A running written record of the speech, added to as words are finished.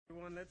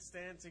Everyone, let's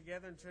stand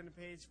together and turn to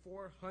page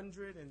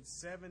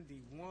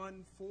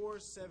 471.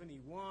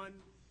 471.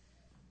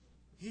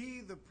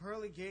 He, the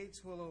pearly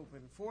gates, will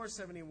open.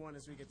 471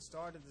 as we get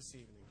started this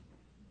evening.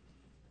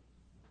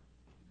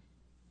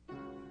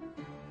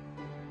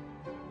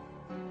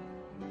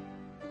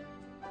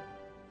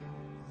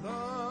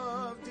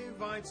 Love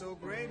divine, so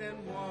great and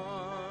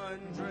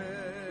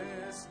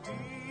wondrous,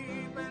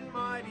 deep and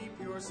mighty,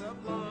 pure,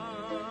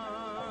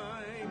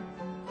 sublime,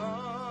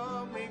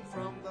 coming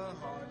from the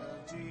heart of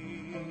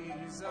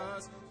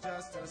Jesus,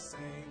 just the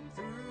same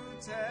through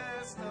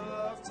test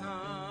of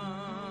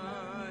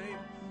time.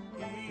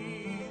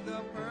 He,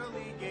 the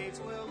pearly gates,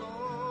 will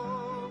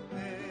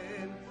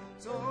open,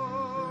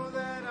 so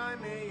that I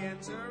may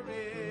enter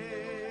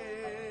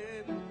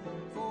in,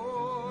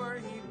 for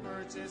he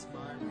purchased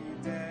my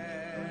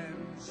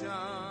redemption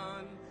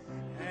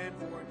and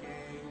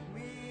forgave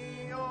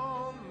me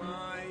all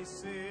my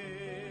sin.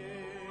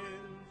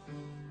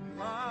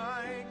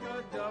 Like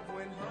a dove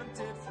when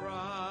hunted,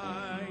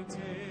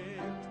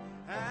 frightened,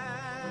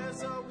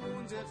 as a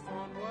wounded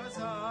fawn was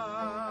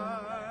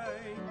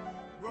I,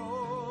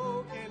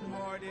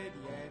 broken-hearted,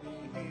 yet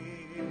he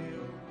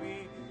healed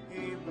me.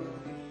 He will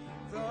hear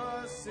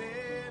the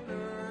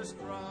sinner's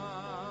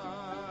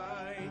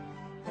cry.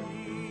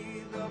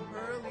 He, the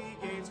pearly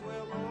gates,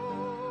 will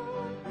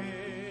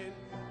open,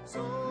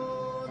 so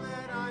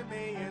that I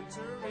may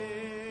enter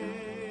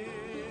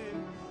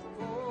in,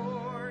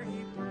 for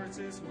he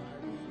purchased my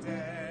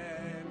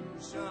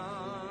redemption,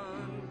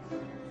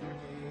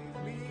 forgave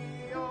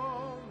me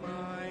all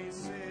my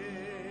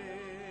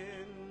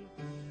sin.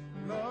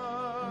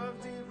 Love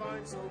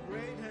divine, so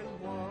great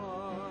and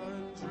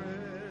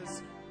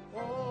wondrous,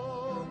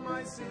 all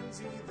my sins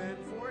he then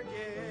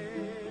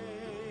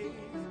forgave.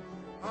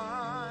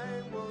 I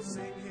will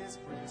sing his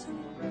praise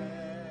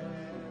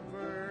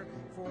forever,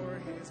 for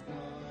his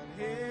blood,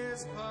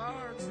 his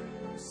power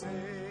to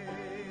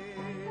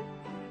save.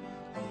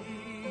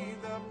 He,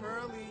 the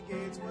pearly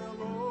gates,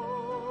 will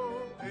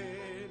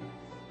open,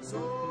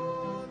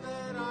 so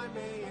that I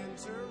may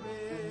enter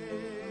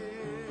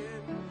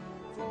in,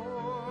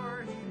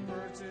 for he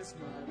purchased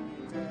my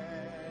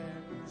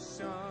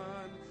redemption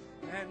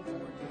and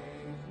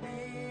forgave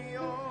me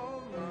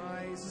all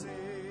my sin.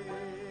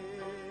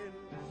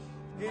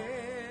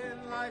 In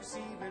life's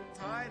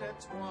eventide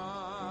at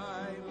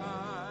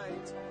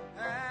twilight,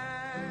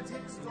 at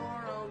his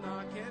door I'll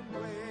knock and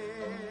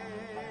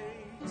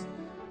wait.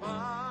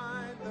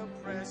 By the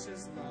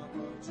precious love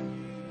of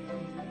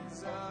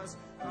Jesus,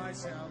 I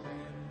shall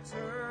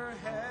enter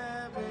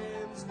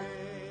heaven's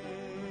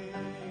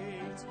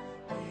gate.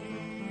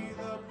 He,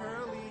 the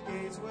pearly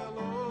gates, will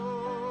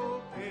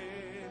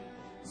open,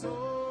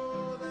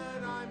 so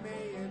that I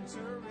may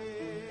enter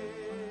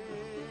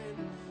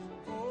in,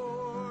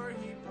 for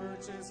he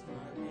purchased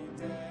my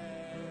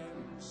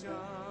redemption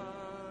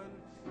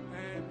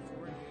and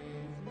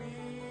forgave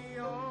me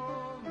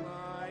all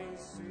my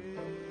sin.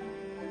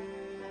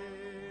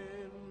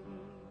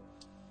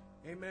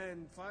 Amen.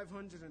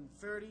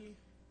 530.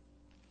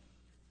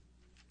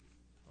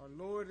 Our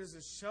Lord is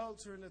a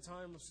shelter in the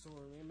time of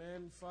storm.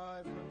 Amen.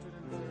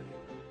 530.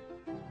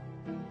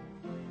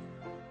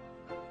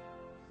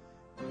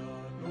 The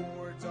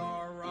Lord's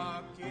our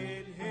rock,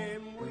 in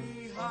him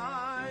we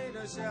hide,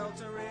 a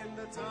shelter in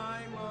the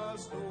time of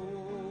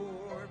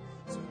storm.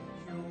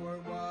 Secure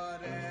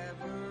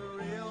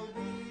whatever ill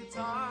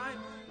betide,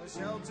 a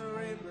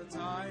shelter in the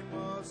time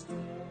of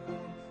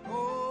storm.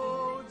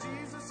 Oh,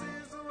 Jesus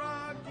is a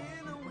rock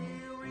in a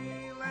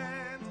weary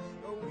land,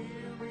 a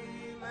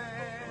weary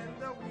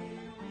land, a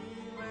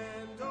weary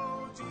land.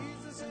 Oh,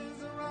 Jesus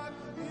is a rock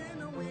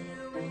in a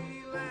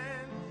weary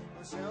land,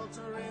 a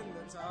shelter in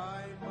the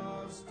time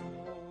of storm.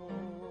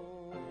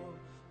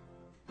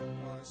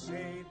 A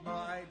shade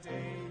by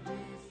day,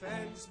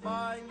 defense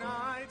by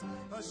night,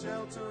 a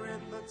shelter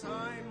in the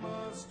time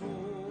of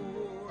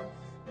storm.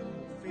 No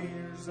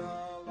fears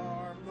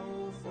alarm,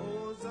 no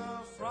foes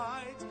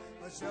affright,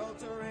 a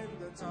shelter in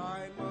the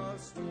time of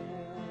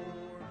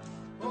storm.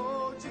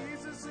 Oh,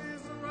 Jesus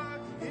is a rock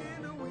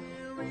in a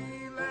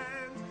weary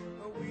land,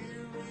 a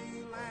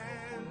weary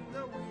land,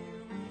 a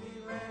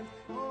weary land.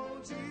 Oh,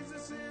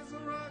 Jesus is a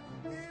rock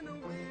in a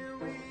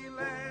weary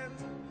land,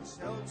 a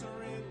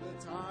shelter in the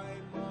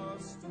time of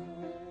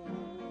storm.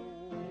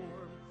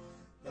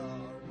 The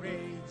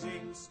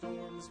raging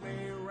storms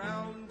may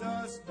round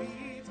us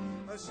beat,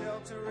 a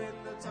shelter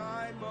in the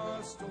time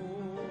of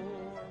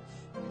storm.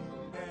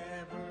 We'll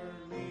never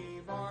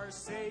leave our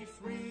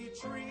safe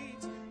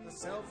retreat, a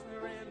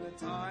shelter in the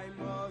time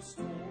of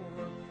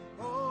storm.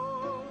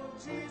 Oh,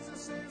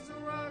 Jesus is a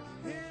rock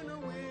in a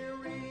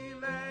weary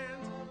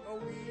land, a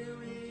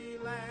weary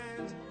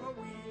land, a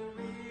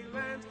weary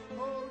land.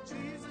 Oh,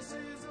 Jesus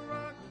is a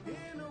rock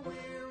in a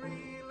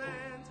weary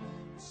land,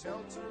 a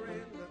shelter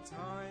in the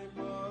time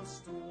of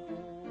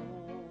storm.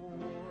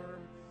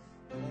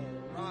 Oh,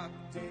 rock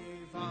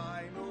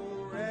divine,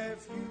 oh,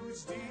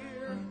 refuge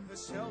dear, a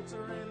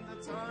shelter in the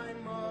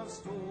time of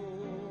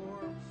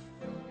storm.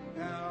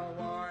 Thou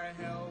our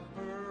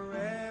helper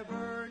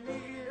ever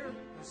near,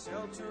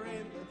 shelter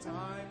in the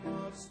time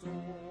of storm.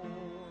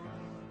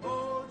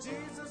 Oh,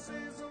 Jesus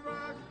is a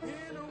rock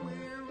in a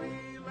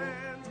weary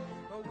land,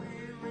 a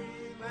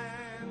weary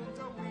land,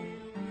 a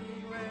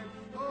weary land.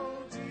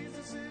 Oh,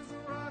 Jesus is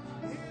a rock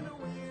in a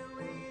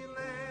weary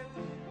land,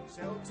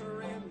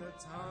 shelter in the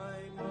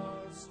time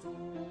of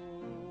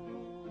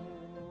storm.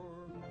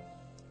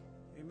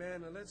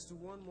 Amen. And let's do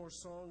one more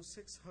song,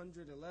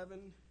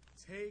 611.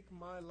 Take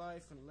my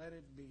life and let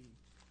it be.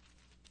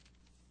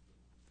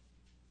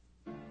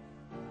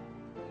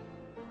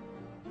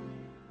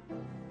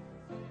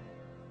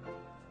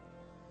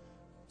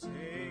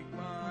 Take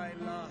my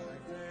life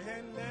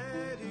and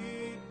let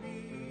it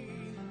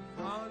be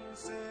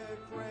consecrated,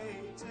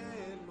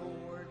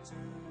 Lord, to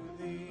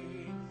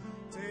Thee.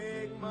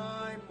 Take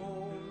my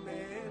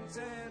moments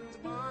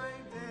and my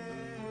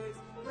days,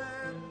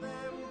 let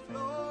them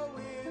flow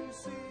in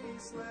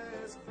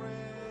ceaseless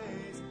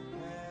praise.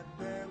 Let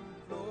them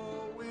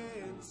flow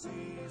in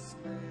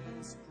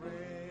ceaseless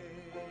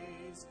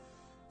praise.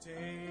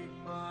 Take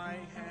my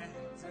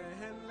hands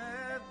and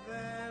let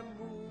them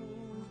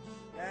move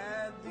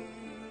at the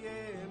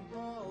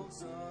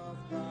impulse of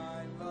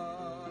Thy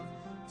love.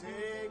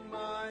 Take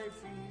my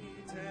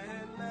feet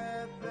and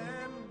let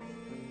them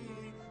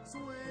be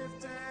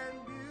swift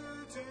and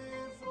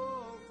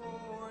beautiful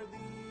for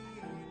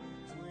Thee,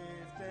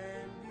 swift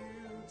and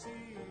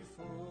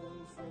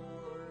beautiful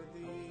for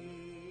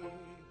Thee.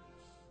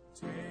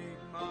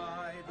 Take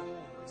my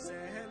voice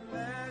and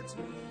let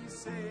me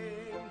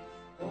sing,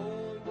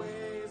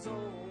 always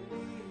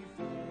only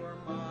for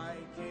my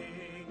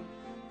King.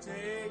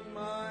 Take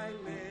my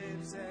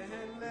lips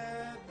and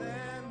let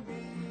them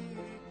be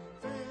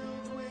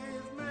filled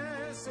with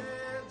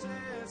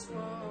messages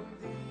from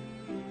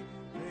Thee,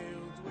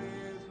 filled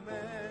with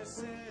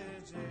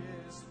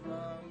messages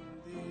from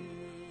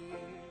Thee.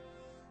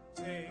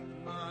 Take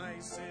my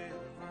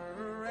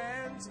silver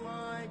and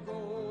my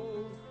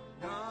gold,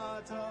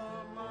 not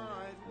a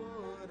mite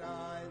would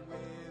I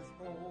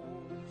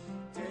withhold.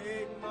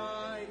 Take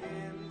my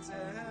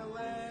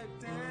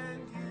intellect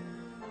and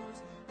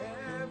use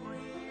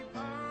every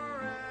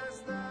power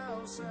as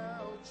Thou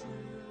shalt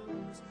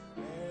choose,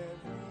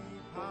 every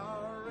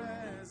power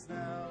as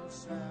Thou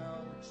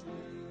shalt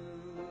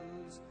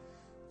choose.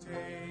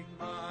 Take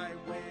my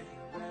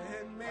will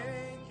and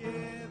make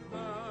it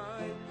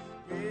mine,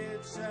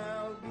 it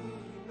shall be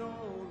no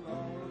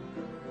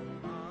longer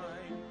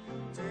mine.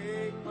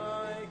 Take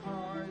my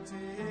heart,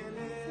 it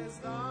is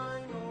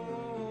Thine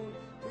own,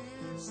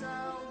 it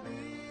shall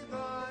be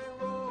Thy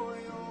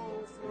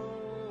royal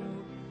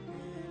throne,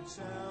 it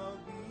shall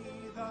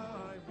be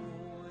Thy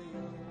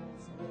royal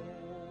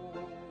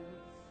throne.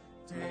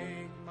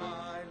 Take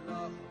my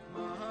love,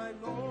 my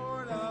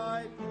Lord,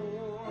 I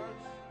pour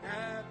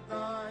at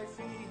Thy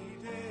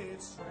feet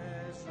its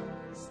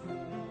treasure store.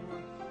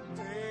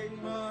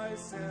 Take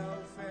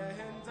myself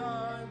and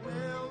I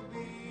will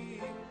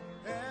be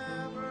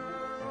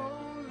ever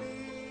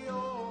only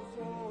all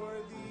for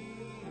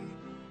Thee,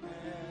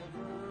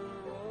 ever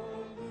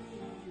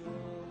only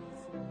all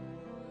for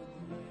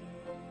Thee.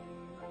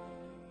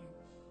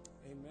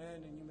 Amen,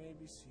 and you may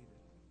be seated.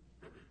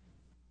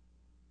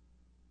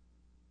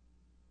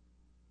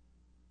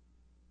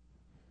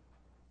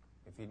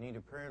 If you need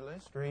a prayer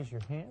list, raise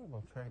your hand.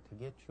 We'll try to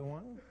get you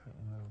one.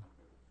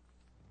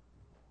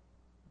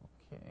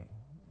 Okay.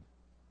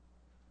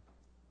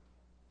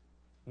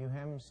 You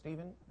have them,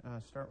 Stephen?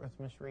 Start with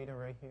Miss Rita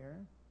right here.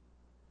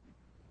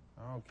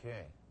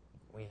 Okay.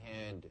 We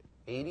had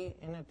 80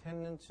 in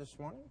attendance this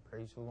morning.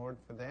 Praise the Lord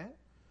for that.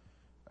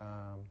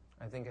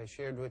 I think I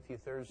shared with you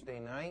Thursday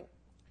night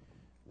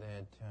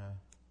that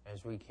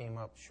as we came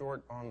up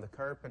short on the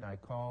carpet, I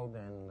called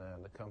and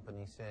the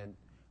company said,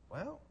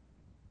 well,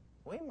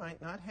 we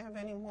might not have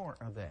any more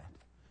of that.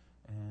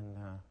 And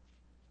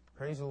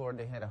praise the Lord,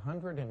 they had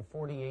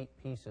 148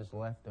 pieces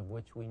left, of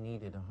which we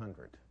needed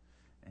 100.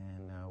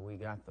 And we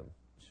got them.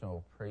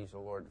 So praise the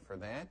Lord for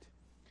that.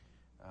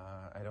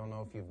 I don't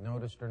know if you've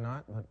noticed or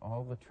not, but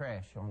all the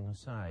trash on the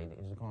side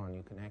is gone.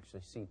 You can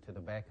actually see to the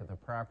back of the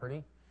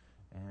property.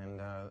 And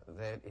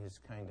that is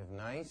kind of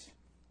nice.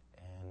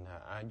 And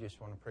I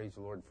just want to praise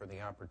the Lord for the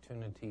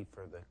opportunity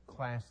for the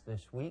class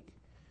this week.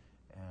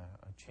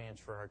 A chance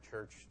for our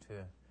church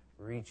to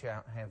reach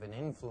out, have an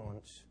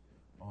influence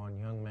on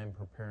young men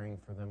preparing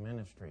for the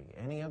ministry.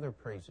 Any other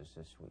praises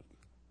this week?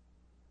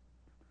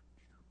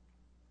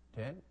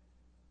 Ted?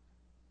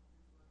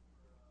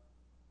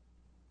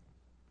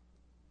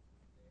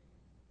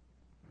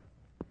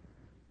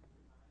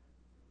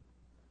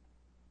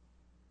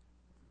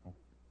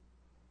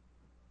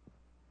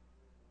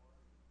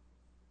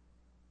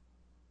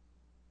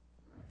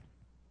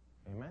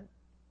 Amen.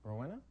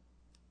 Rowena?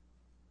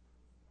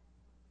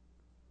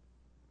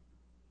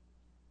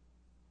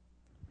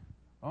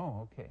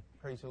 Oh, okay.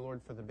 Praise the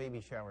Lord for the baby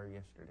shower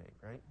yesterday,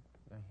 right?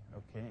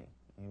 Okay.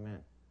 Amen.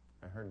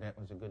 I heard that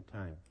was a good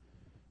time.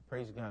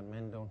 Praise God,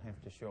 men don't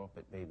have to show up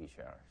at baby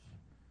showers.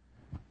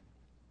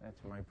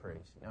 That's my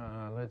praise.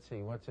 Let's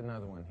see. What's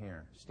another one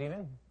here?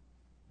 Stephen?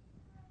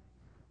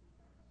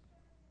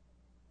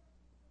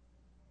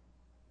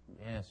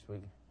 Yes, we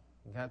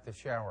got the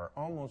shower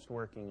almost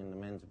working in the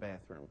men's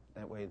bathroom.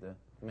 That way the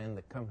men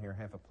that come here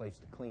have a place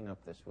to clean up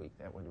this week.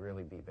 That would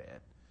really be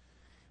bad.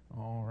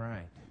 All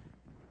right.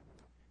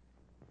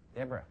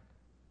 Deborah.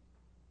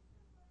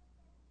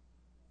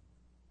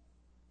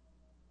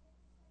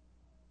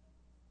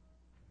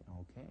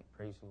 Okay,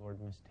 praise the Lord.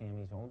 Miss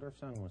Tammy's older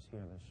son was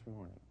here this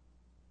morning.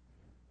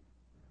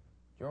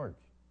 George.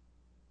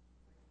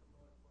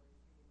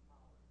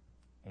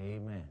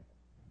 Amen.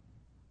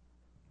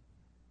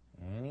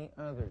 Any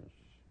others?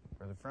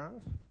 Brother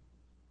Franz?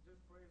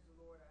 Just praise the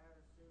Lord. I had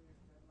a serious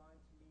deadline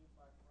to meet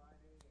by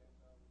Friday, and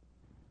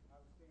I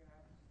was thinking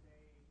I had to stay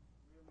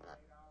really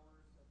late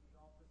hours at the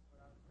office,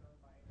 but I was done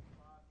by 8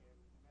 o'clock and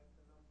met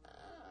the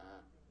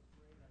numbers. It was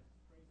great. I was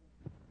praising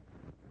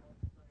all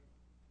the strength,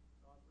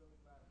 so I'm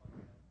really glad about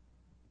that.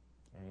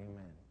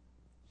 Amen.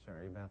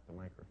 Sorry about the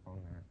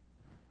microphone there.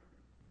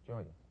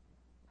 Joy.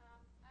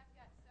 I've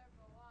got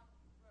several.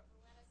 What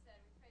Rowena said,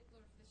 we prayed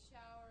the Lord for the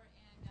shower,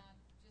 and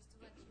just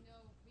to let you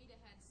know, Rita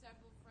had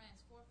several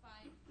friends, 4 or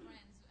 5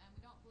 friends, and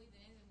we don't believe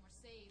that any of them were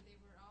saved. They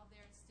were all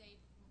there and stayed,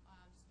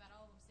 just about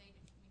all of them stayed.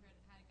 We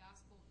had a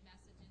gospel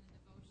message in the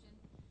devotion,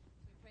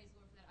 so we praise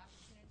the Lord for that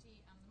opportunity.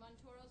 The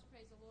Montoros,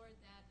 praise the Lord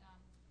that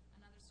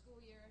another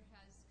school year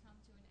has come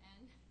to an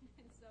end,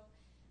 and so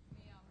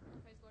we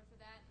praise the Lord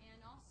for that.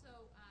 And also,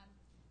 I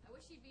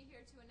wish she'd be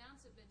here to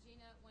announce it, but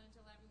Gina wanted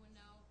to let everyone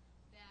know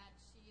that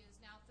she is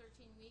now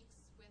 13 weeks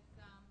with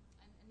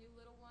a new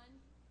little one,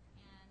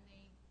 and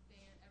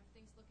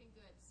everything's looking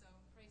good. So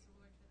praise the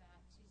Lord for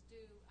that. She's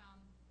due, I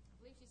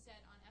believe she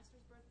said, on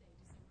Esther's birthday,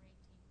 December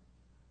 18th.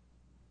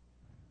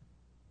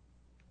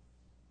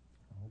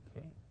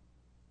 Okay.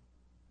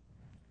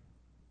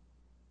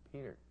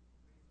 Peter.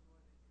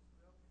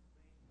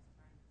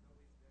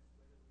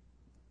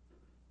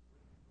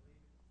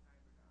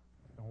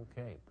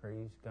 Okay,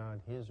 praise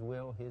God. His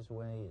will, His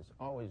way is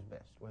always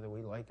best, whether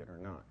we like it or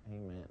not.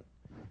 Amen.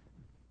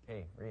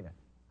 Okay, Rita. I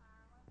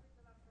want to praise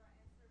the Lord for our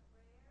answered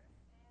prayers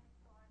and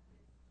for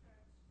this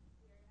church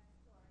here in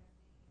Astoria,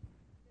 the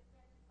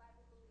Independent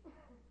Bible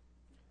Believers.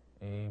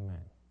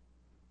 Amen.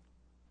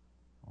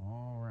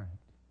 All right.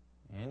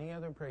 Any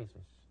other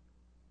praises?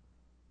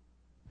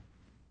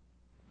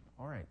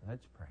 All right,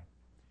 let's pray.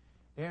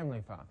 Dear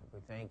Heavenly Father, we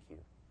thank you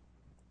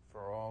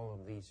for all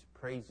of these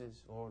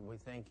praises. Lord, we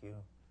thank you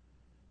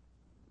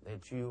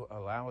that you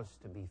allow us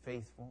to be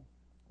faithful.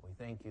 We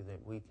thank you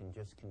that we can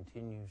just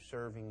continue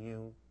serving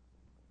you.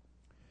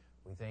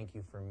 We thank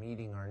you for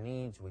meeting our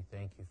needs. We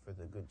thank you for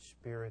the good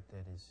spirit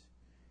that is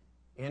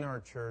in our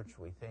church.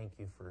 We thank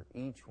you for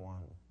each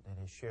one that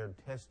has shared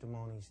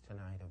testimonies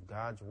tonight of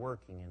God's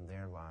working in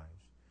their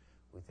lives.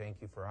 We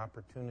thank you for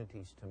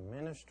opportunities to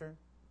minister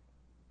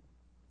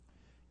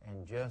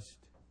and just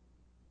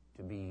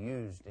to be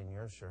used in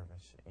your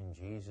service. In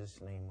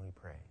Jesus' name we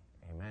pray.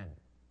 Amen.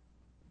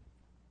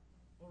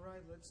 All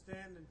right, let's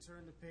stand and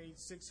turn to page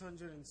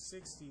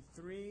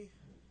 663.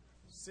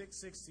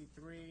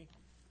 663.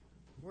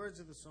 Words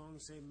of the song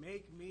say,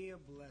 "Make me a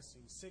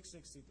blessing."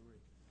 663.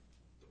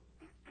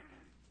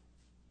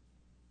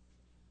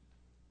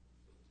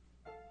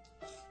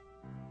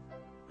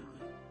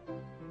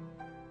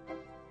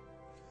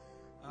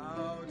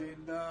 Out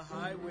in the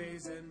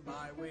highways and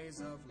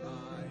byways of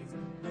life,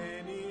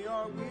 many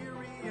are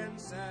weary and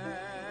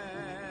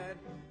sad.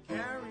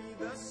 Carry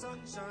the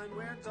sunshine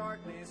where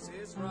darkness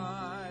is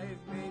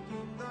rife,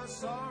 making the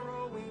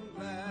sorrowing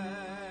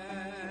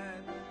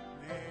glad.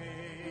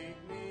 Make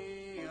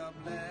me a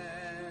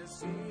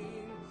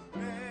blessing,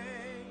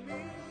 make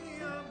me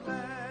a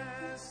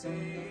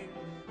blessing.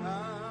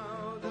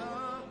 Out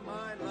of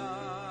my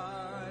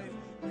life,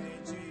 may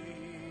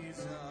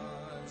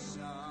Jesus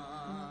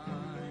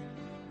shine.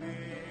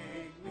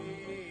 Make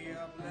me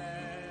a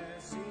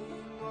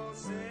blessing, oh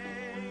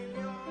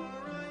Savior,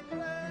 I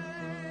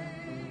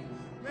pray.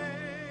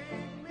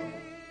 Make me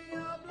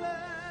a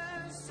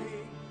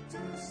blessing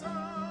to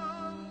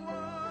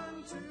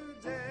someone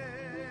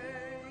today.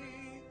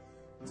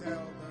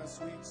 Tell the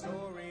sweet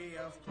story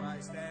of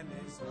Christ and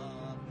His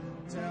love.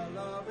 Tell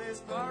of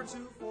His power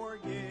to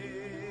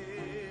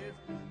forgive.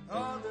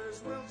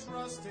 Others will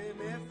trust Him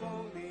if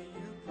only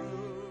you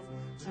prove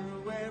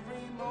true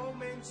every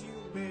moment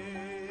you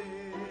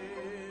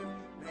live.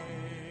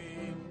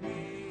 Make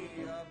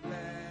me a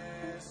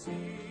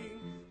blessing.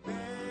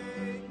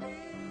 Make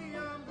me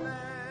a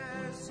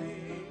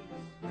blessing.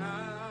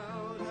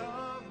 Out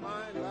of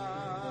my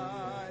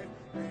life,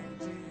 may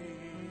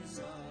Jesus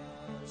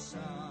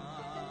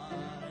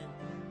shine.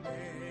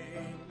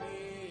 Make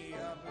me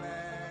a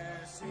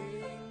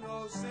blessing,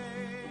 oh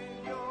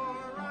Savior,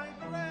 I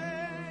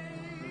pray.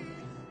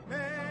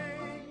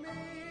 Make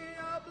me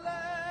a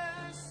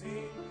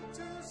blessing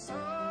to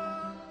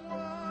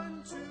someone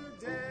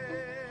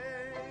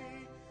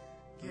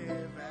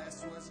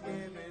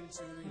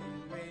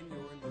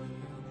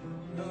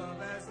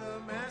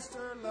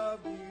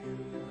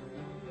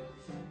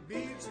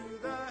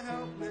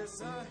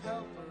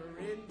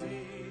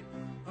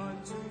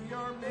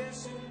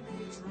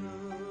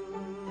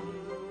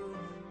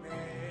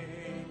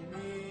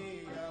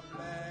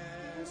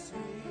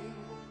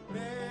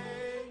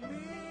Make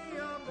me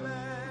a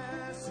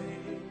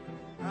blessing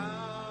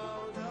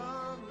out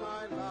of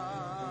my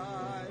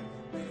life.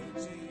 May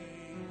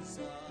Jesus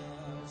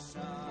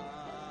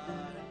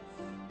shine.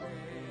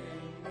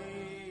 Make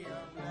me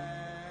a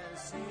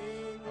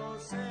blessing, oh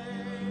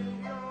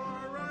Savior,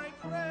 I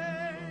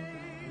pray.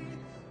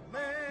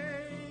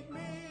 Make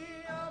me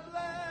a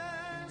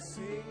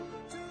blessing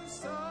to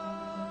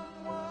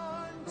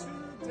someone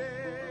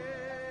today.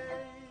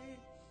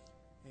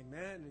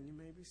 Amen, and you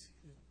may be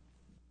seated.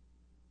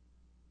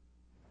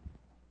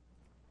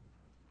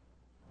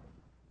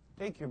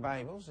 Take your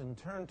Bibles and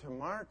turn to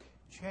Mark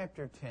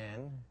chapter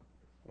 10.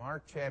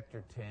 Mark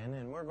chapter 10,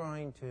 and we're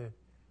going to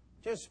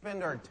just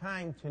spend our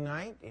time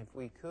tonight, if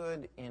we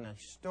could, in a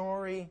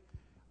story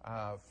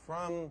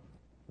from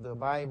the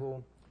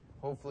Bible.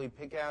 Hopefully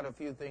pick out a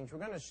few things. We're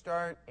going to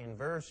start in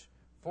verse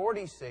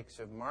 46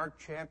 of Mark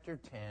chapter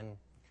 10.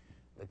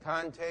 The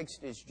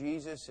context is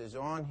Jesus is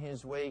on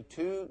his way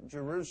to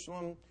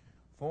Jerusalem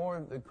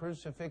for the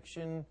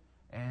crucifixion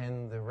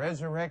and the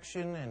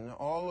resurrection and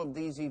all of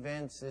these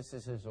events. This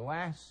is his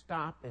last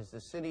stop, is the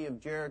city of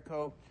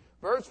Jericho.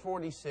 Verse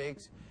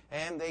 46,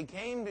 and they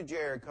came to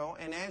Jericho,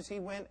 and as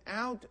he went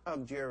out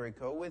of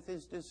Jericho with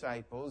his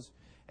disciples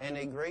and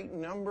a great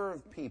number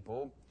of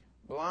people,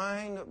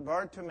 blind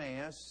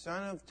Bartimaeus,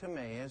 son of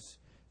Timaeus,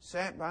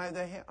 sat by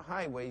the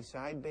highway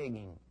side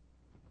begging.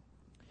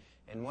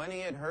 And when he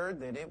had heard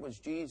that it was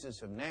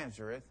Jesus of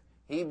Nazareth,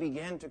 he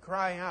began to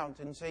cry out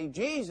and say,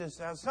 Jesus,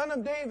 thou son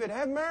of David,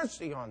 have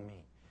mercy on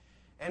me.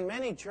 And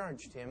many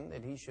charged him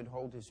that he should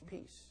hold his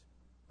peace.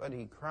 But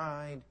he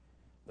cried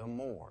the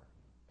more,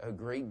 a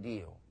great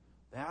deal,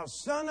 Thou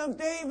son of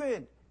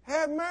David,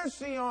 have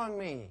mercy on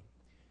me.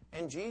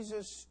 And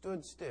Jesus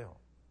stood still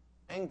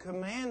and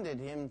commanded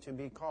him to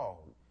be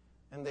called.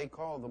 And they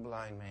called the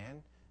blind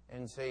man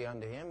and say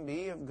unto him,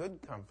 Be of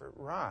good comfort,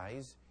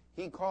 rise,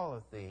 he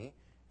calleth thee.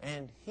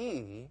 And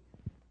he,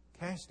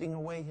 casting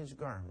away his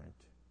garment,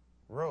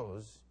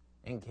 rose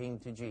and came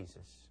to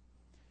Jesus.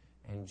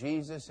 And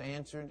Jesus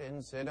answered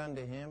and said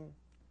unto him,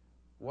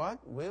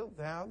 What wilt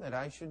thou that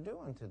I should do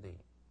unto thee?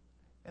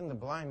 And the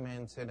blind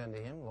man said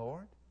unto him,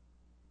 Lord,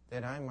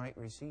 that I might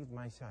receive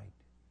my sight.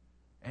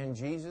 And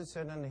Jesus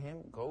said unto him,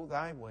 Go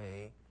thy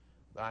way,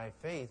 thy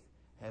faith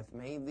hath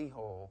made thee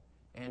whole.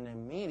 And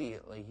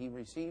immediately he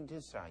received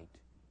his sight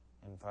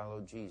and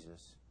followed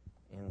Jesus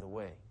in the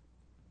way.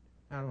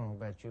 I don't know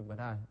about you, but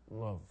I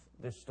love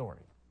this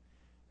story.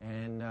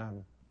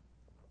 And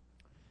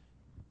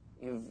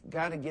you've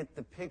got to get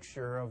the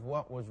picture of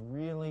what was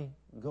really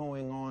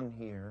going on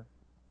here.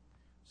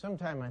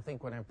 Sometime I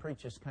think when I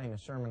preach this kind of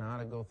sermon, I ought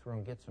to go through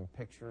and get some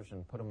pictures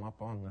and put them up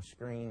on the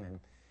screen.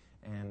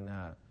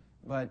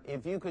 But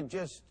if you could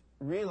just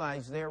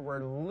realize there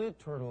were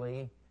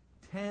literally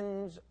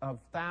tens of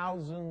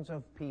thousands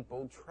of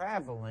people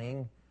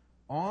traveling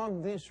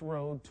on this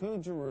road to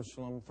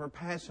Jerusalem for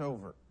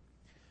Passover.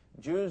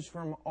 Jews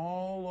from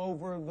all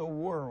over the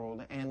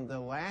world, and the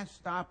last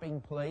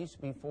stopping place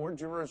before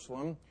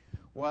Jerusalem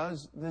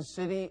was the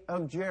city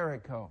of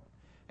Jericho.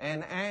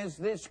 And as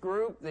this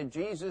group that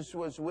Jesus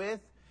was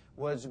with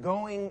was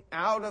going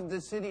out of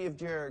the city of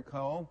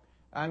Jericho,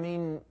 I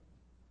mean,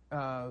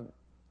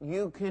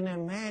 you can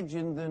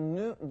imagine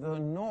the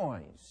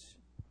noise.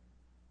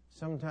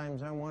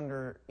 Sometimes I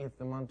wonder if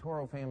the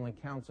Montoro family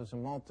counts as a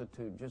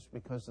multitude just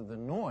because of the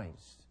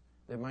noise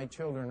that my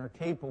children are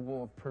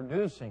capable of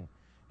producing.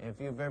 If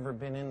you've ever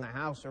been in the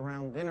house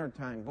around dinner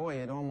time, boy,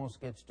 it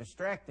almost gets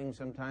distracting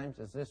sometimes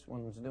as this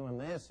one's doing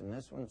this and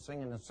this one's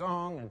singing a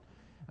song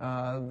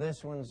and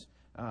this one's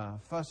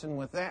fussing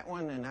with that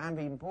one. And I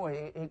mean,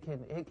 boy, it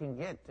can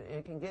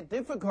get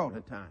difficult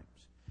at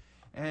times.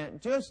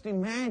 And just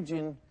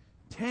imagine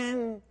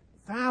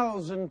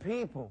 10,000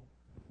 people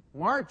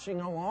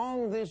marching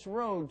along this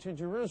road to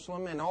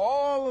Jerusalem and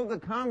all of the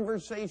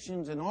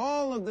conversations and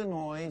all of the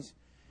noise.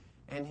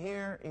 And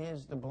here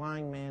is the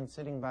blind man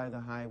sitting by the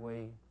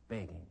highway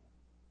begging.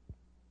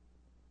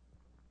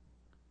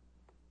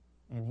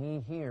 And he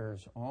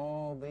hears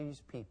all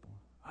these people.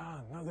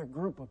 Another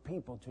group of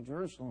people to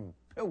Jerusalem.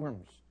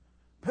 Pilgrims.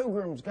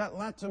 Pilgrims got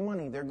lots of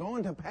money. They're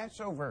going to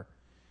Passover.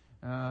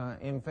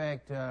 In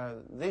fact,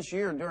 this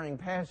year during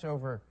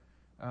Passover,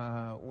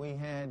 we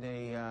had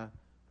a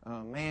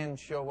man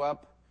show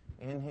up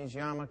in his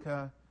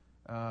yarmulke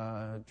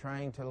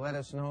trying to let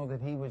us know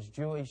that he was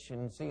Jewish.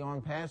 And see,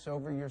 on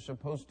Passover, you're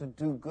supposed to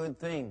do good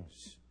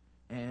things.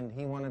 And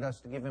he wanted us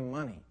to give him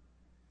money.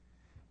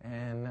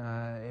 And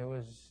it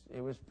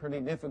was pretty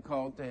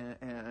difficult.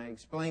 And I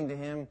explained to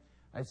him,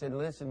 I said,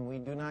 listen, we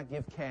do not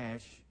give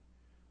cash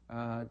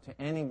to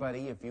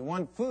anybody. If you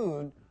want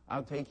food,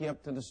 I'll take you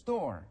up to the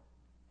store.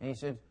 And he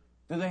said,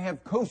 do they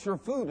have kosher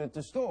food at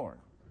the store?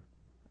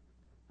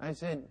 I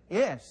said,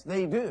 yes,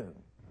 they do.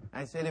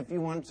 I said, if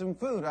you want some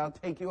food, I'll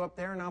take you up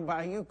there and I'll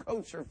buy you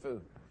kosher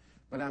food.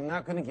 But I'm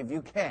not going to give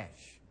you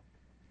cash.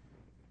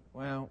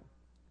 Well,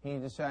 he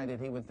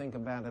decided he would think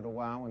about it a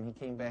while, and he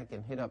came back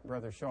and hit up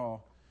Brother Shaw.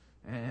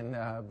 And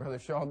Brother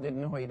Shaw didn't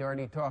know he'd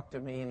already talked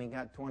to me, and he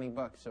got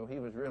 $20, so he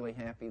was really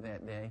happy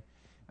that day.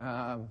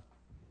 You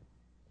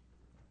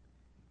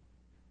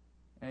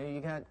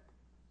got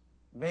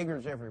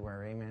beggars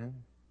everywhere, amen?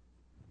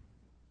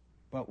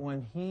 But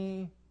when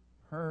he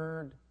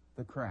heard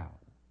the crowd,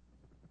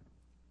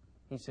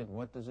 he said,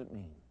 what does it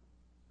mean?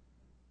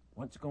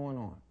 What's going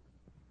on?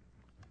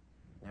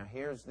 Now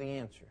here's the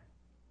answer.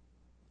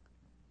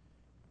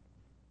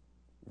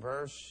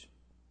 Verse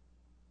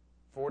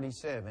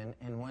 47,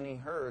 and when he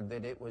heard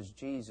that it was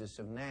Jesus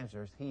of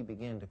Nazareth, he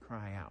began to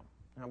cry out.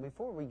 Now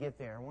before we get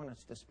there, I want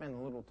us to spend a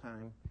little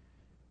time.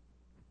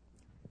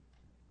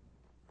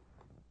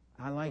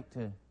 I like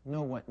to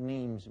know what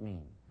names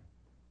mean.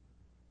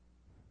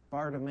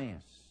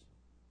 Bartimaeus.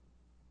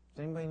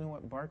 Does anybody know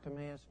what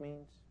Bartimaeus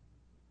means?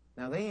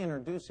 Now they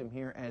introduce him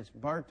here as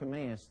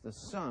Bartimaeus, the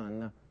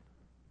son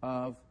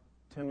of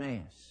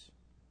Timaeus.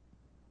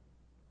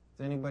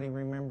 Does anybody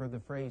remember the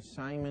phrase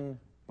Simon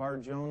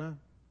Bar-Jonah?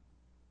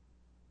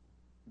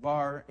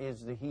 Bar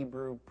is the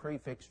Hebrew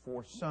prefix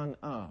for son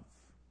of.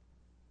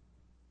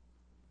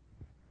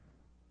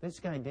 This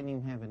guy didn't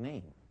even have a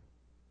name.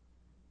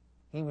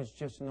 He was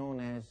just known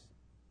as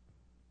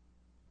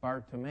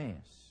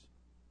Bartimaeus,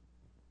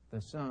 the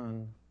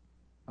son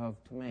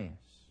of Timaeus.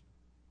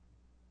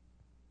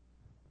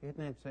 Isn't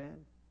that sad?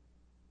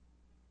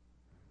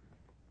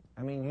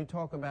 I mean, you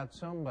talk about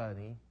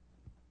somebody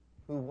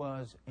who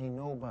was a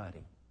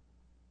nobody.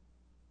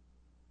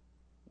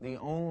 The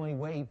only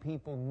way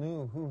people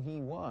knew who he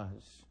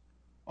was,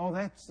 oh,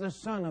 that's the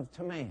son of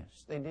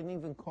Timaeus. They didn't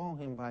even call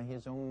him by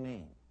his own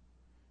name.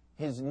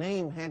 His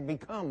name had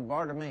become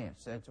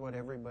Bartimaeus. That's what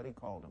everybody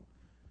called him.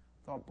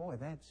 Thought, boy,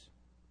 that's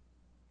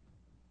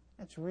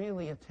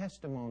really a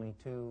testimony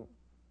to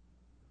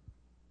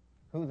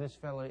who this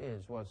fella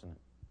is, wasn't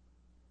it?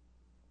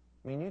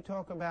 I mean, you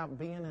talk about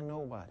being a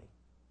nobody.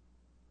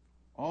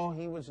 All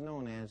he was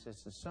known as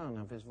is the son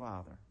of his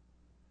father.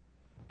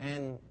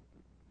 And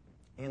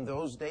in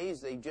those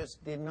days, they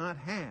just did not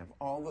have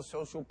all the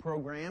social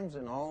programs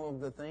and all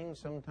of the things.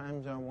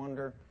 Sometimes I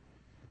wonder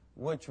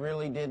which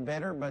really did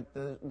better, but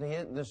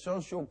the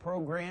social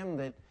program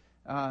that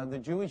the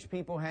Jewish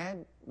people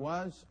had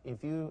was,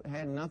 if you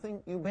had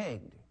nothing, you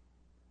begged.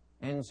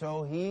 And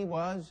so he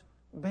was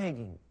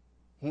begging.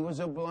 He was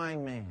a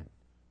blind man.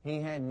 He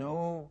had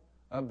no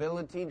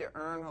ability to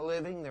earn a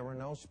living. There were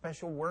no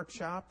special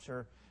workshops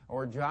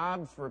or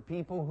jobs for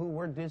people who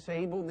were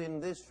disabled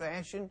in this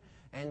fashion.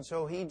 And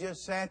so he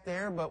just sat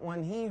there, but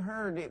when he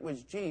heard it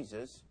was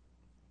Jesus,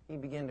 he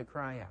began to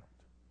cry out.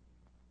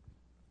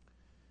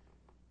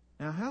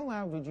 Now, how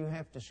loud would you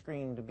have to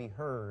scream to be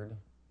heard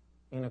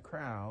in a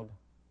crowd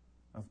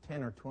of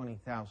 10 or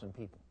 20,000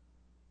 people?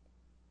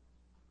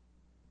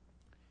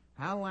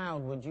 How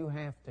loud would you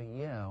have to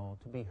yell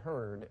to be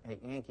heard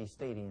at Yankee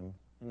Stadium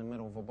in the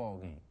middle of a ball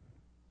game?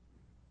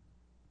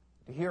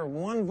 To hear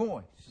one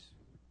voice.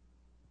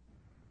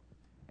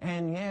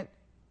 And yet,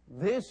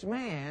 this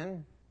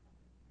man,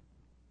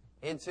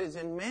 it says,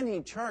 and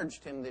many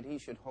charged him that he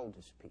should hold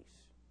his peace.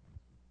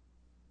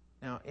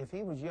 Now, if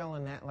he was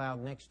yelling that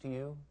loud next to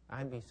you,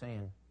 I'd be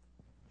saying,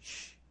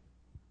 shh.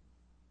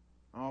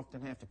 I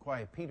often have to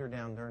quiet Peter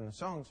down during the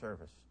song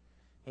service.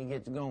 He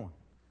gets going.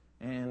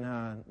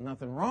 And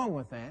nothing wrong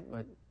with that,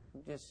 but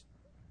just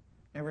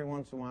every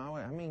once in a while,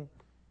 I mean,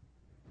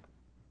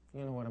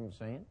 you know what I'm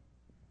saying?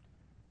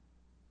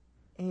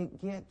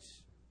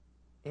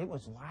 It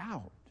was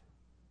loud.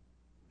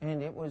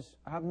 And it was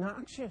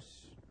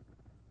obnoxious.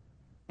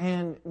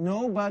 And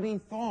nobody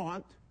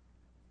thought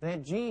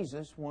that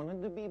Jesus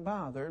wanted to be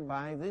bothered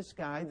by this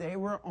guy. They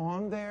were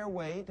on their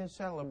way to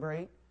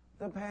celebrate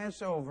the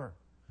Passover.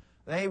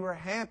 They were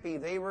happy.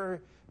 They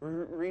were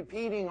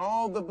repeating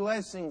all the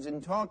blessings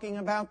and talking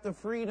about the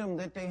freedom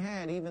that they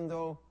had, even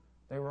though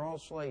they were all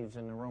slaves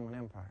in the Roman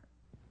Empire.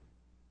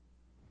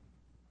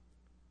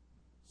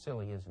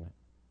 Silly, isn't it?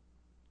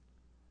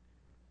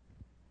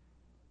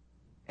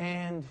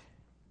 And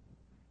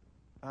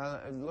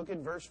look at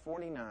verse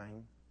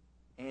 49.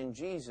 And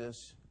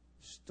Jesus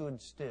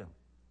stood still.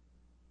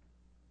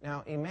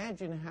 Now,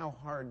 imagine how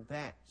hard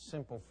that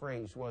simple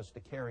phrase was to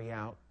carry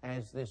out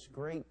as this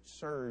great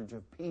surge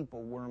of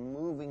people were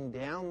moving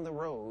down the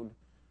road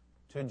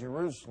to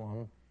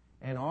Jerusalem,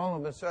 and all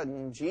of a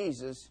sudden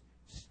Jesus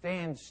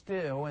stands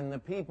still, and the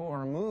people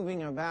are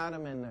moving about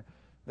him, and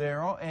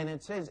and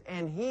it says,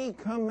 and he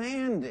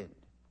commanded.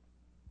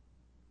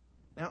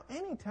 Now,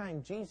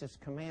 anytime Jesus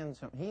commands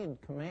something, he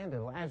had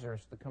commanded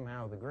Lazarus to come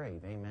out of the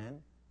grave,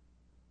 amen?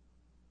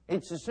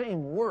 It's the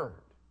same word.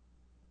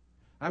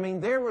 I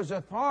mean, there was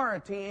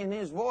authority in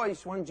his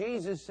voice when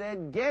Jesus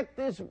said, get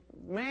this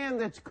man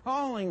that's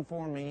calling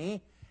for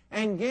me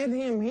and get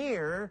him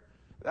here.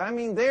 I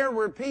mean, there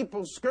were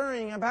people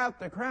scurrying about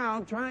the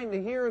crowd trying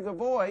to hear the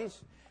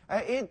voice.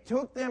 It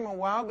took them a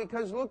while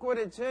because look what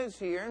it says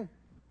here.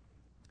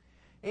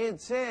 It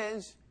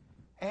says,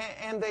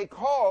 and they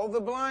called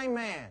the blind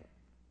man.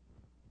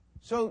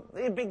 So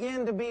it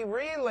began to be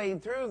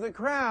relayed through the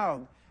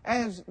crowd.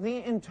 As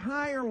the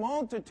entire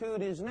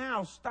multitude is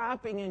now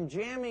stopping and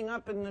jamming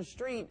up in the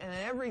street and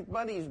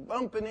everybody's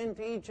bumping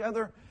into each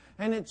other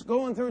And it's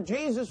going through,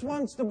 Jesus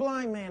wants the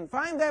blind man.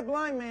 Find that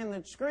blind man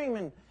that's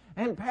screaming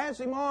and pass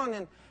him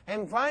on.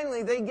 And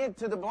finally they get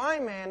to the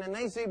blind man and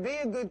they say, be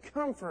of good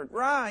comfort,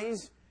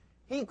 rise,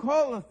 he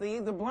calleth thee.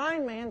 The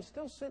blind man's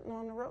still sitting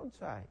on the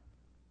roadside.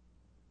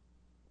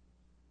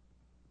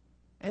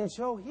 And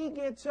so he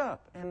gets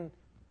up, and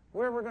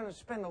where we're going to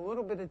spend a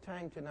little bit of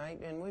time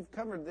tonight, and we've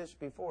covered this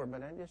before,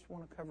 but I just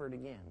want to cover it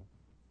again.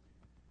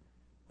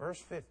 Verse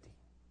 50.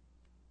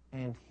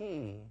 And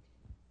he,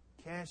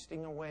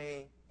 casting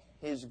away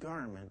his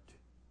garment,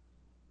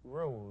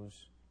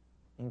 rose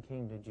and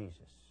came to Jesus.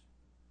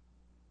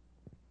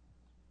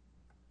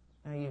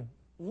 Now you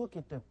look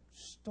at the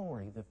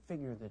story, the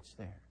figure that's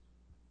there.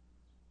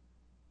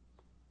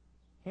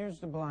 Here's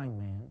the blind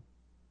man.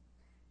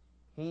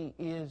 He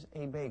is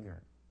a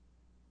beggar.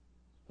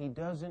 He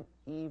doesn't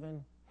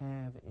even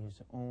have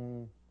his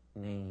own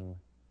name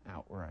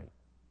outright.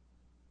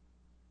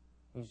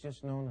 He's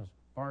just known as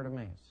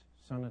Bartimaeus,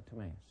 son of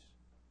Timaeus.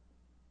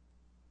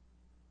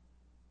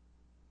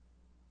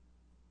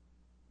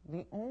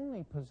 The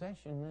only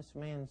possession this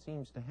man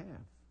seems to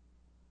have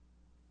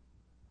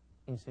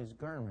is his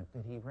garment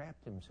that he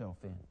wrapped himself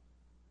in.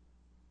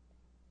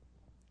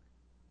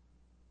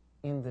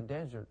 In the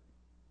desert,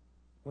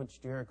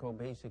 which Jericho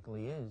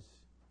basically is,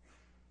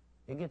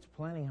 it gets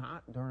plenty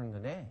hot during the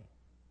day.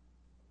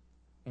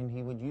 And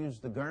he would use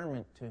the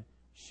garment to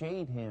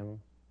shade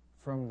him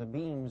from the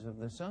beams of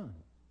the sun.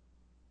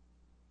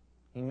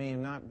 He may have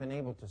not been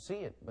able to see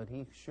it, but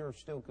he sure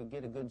still could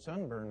get a good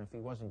sunburn if he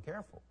wasn't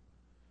careful.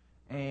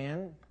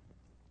 And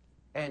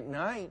at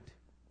night,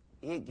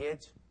 it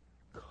gets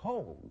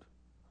cold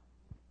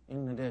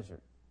in the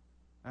desert.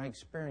 I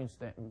experienced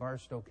that in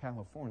Barstow,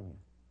 California.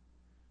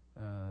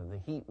 The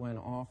heat went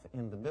off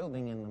in the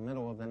building in the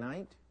middle of the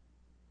night,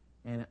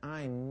 and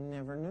I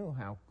never knew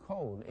how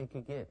cold it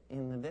could get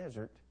in the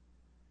desert.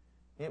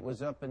 It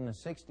was up in the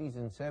 60s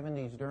and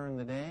 70s during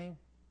the day,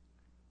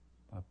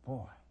 but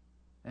boy,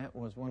 that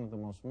was one of the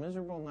most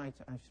miserable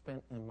nights I've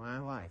spent in my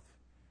life,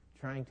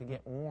 trying to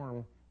get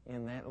warm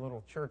in that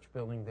little church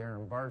building there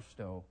in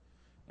Barstow.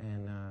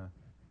 And,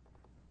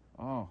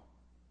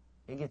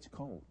 it gets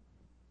cold.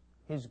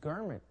 His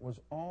garment was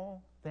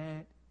all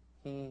that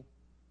he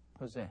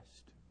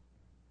possessed.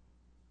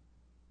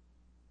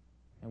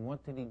 And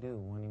what did he do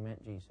when he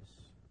met Jesus?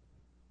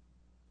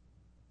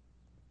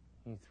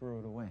 He threw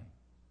it away.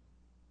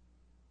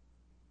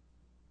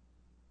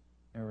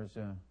 There was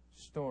a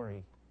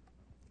story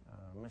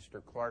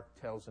Mr. Clark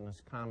tells in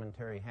his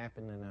commentary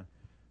happened in a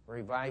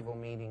revival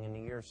meeting in the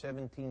year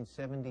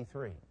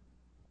 1773.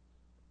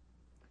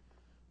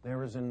 There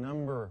was a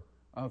number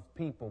of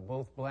people,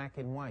 both black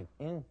and white,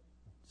 in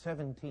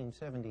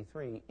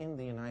 1773 in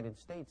the United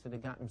States that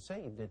had gotten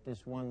saved at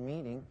this one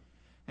meeting.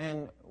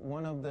 And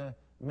one of the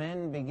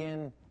men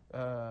began,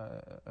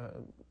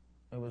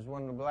 it was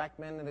one of the black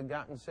men that had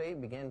gotten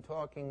saved, began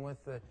talking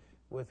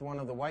with one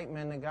of the white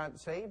men that got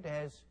saved,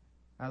 as,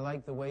 I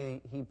like the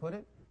way he put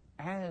it,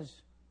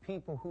 as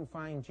people who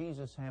find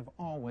Jesus have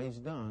always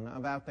done,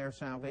 about their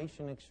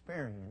salvation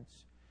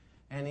experience.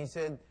 And he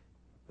said,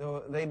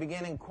 they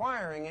began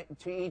inquiring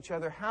to each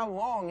other how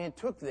long it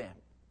took them.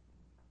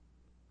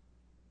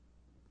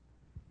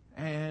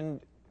 And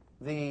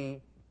the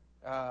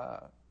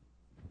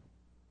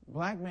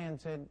black man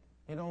said,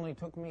 it only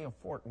took me a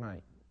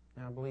fortnight.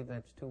 Now, I believe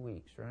that's 2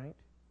 weeks, right?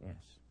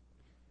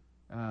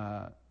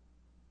 Yes.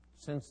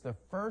 Since the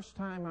first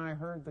time I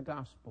heard the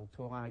gospel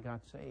till I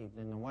got saved.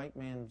 And the white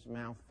man's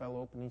mouth fell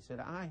open. He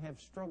said, I have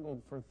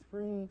struggled for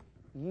 3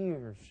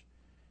 years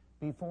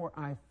before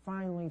I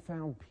finally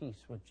found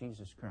peace with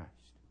Jesus Christ.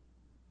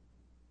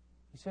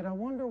 He said, I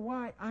wonder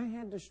why I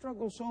had to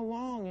struggle so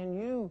long and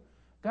you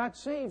got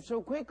saved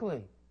so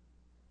quickly.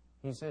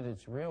 He said,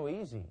 it's real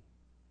easy.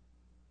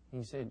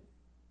 He said,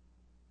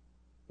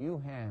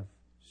 you have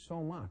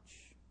so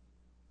much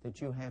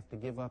that you have to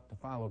give up to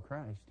follow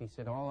Christ. He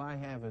said, all I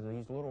have is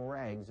these little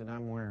rags that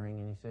I'm wearing,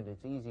 and he said,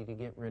 it's easy to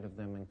get rid of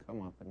them and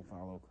come up and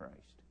follow Christ.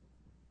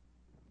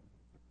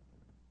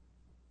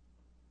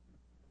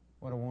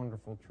 What a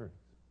wonderful truth.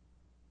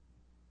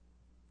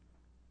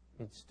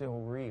 It's still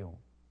real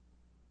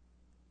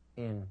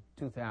in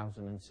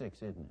 2006,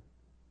 isn't it?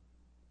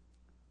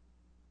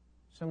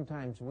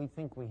 Sometimes we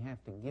think we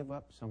have to give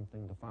up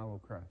something to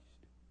follow Christ.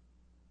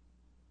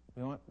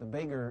 You know what? The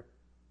beggar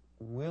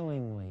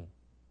willingly,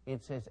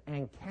 it says,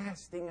 and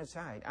casting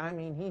aside. I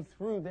mean, he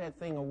threw that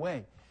thing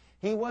away.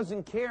 He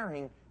wasn't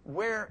caring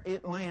where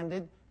it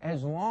landed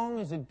as long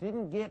as it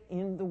didn't get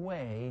in the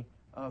way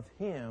of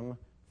him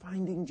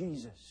finding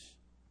Jesus.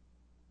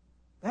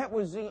 That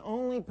was the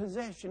only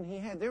possession he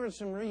had. There were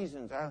some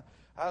reasons.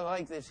 I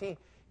like this.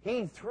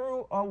 He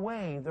threw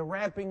away the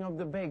wrapping of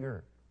the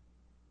beggar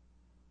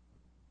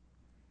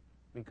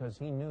because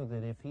he knew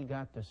that if he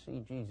got to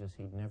see Jesus,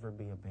 he'd never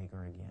be a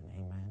beggar again.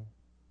 Amen?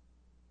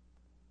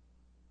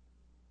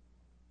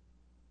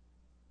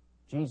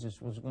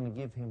 Jesus was going to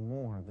give him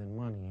more than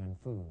money and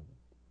food.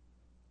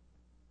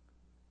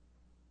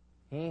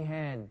 He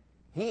had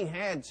He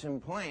had some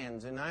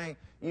plans, and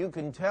you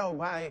can tell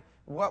by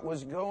what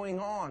was going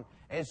on.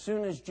 As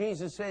soon as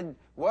Jesus said,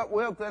 what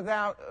wilt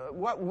thou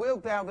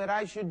that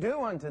I should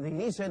do unto thee?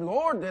 He said,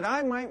 Lord, that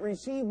I might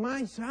receive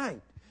my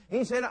sight.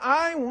 He said,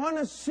 I want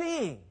to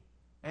see,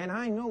 and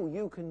I know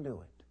you can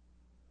do it.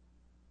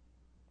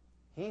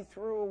 He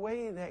threw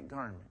away that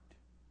garment.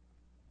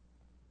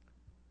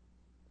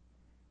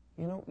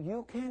 You know,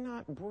 you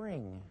cannot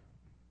bring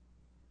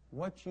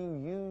what you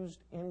used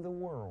in the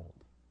world,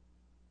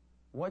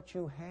 what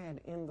you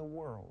had in the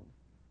world,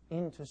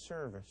 into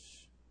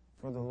service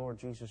for the Lord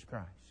Jesus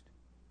Christ.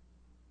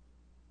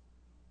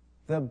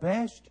 The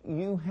best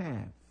you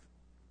have.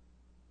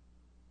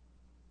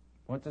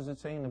 What does it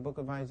say in the book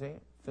of Isaiah?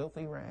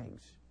 Filthy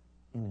rags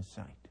in his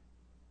sight.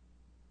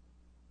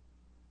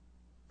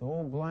 The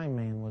old blind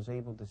man was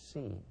able to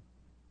see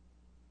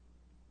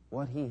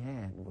what he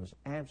had was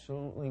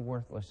absolutely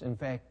worthless. In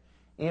fact,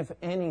 if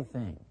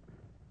anything,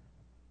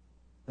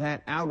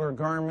 that outer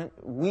garment,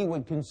 we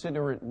would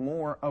consider it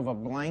more of a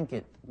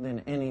blanket than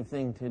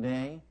anything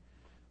today,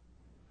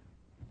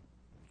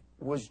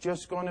 was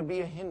just going to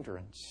be a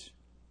hindrance.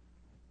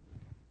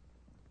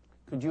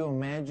 Could you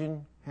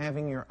imagine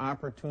having your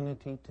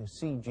opportunity to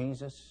see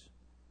Jesus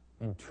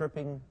and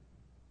tripping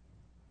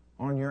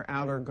on your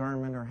outer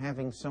garment, or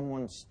having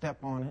someone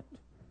step on it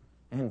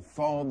and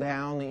fall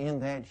down in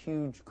that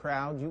huge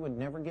crowd? You would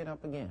never get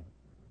up again.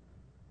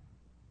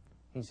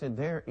 He said,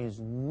 there is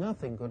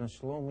nothing going to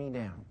slow me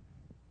down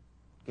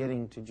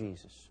getting to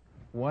Jesus.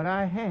 What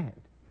I had,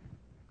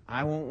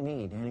 I won't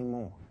need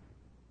anymore.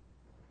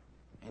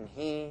 And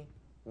he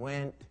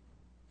went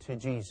to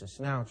Jesus.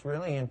 Now, it's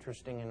really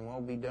interesting, and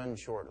we'll be done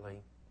shortly,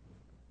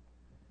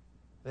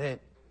 that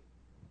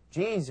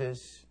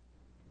Jesus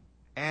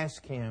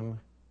asked him,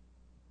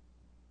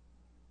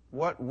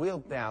 what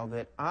wilt thou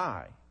that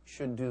I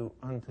should do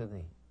unto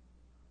thee?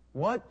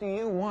 What do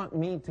you want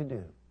me to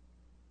do?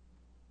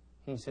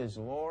 He says,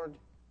 Lord,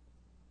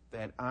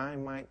 that I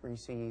might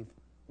receive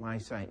my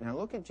sight. Now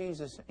look at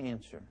Jesus'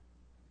 answer.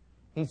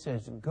 He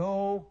says,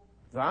 go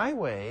thy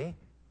way,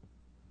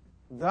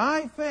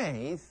 thy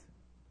faith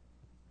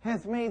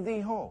hath made thee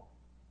whole.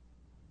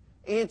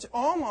 It's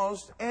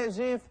almost as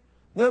if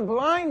the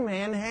blind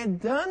man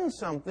had done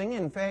something.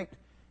 In fact,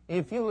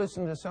 if you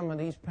listen to some of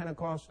these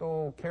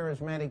Pentecostal,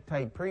 charismatic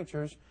type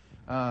preachers,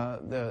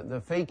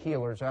 the fake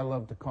healers, I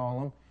love to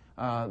call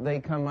them, they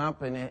come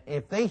up, and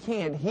if they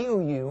can't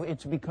heal you,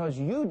 it's because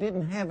you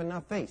didn't have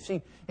enough faith.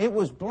 See, it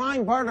was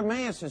blind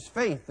Bartimaeus'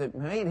 faith that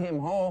made him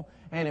whole,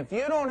 and if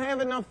you don't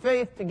have enough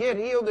faith to get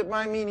healed, at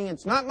my meaning,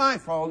 it's not my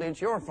fault,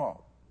 it's your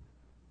fault.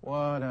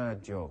 What a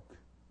joke.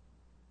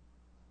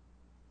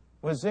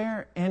 Was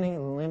there any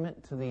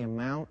limit to the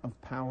amount of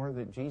power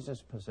that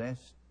Jesus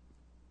possessed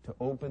to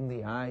open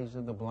the eyes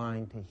of the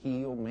blind, to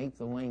heal, make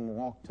the lame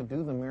walk, to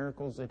do the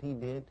miracles that he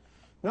did?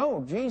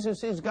 No,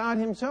 Jesus is God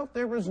himself.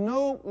 There was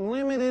no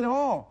limit at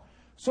all.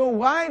 So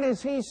why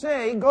does he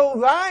say,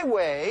 go thy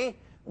way,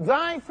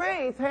 thy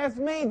faith hath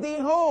made thee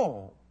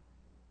whole?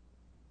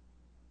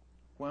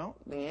 Well,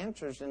 the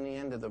answer's in the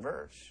end of the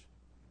verse.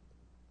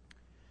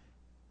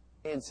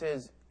 It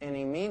says, and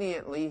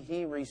immediately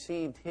he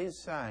received his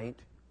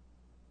sight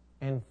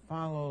and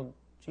followed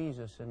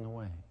Jesus in the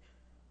way.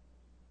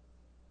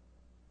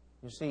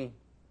 You see,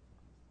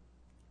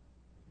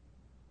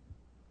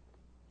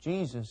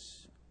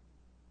 Jesus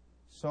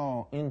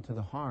saw into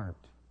the heart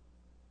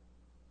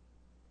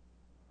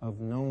of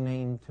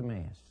no-name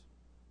Timaeus,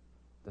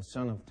 the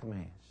son of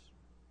Timaeus,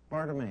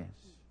 Bartimaeus.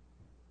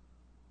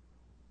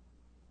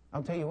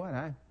 I'll tell you what,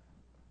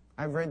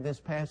 I've read this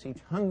passage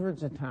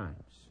hundreds of times.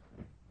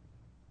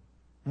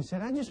 I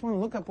said, I just want to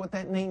look up what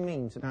that name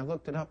means, and I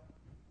looked it up.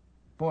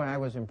 Boy, I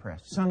was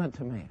impressed. Son of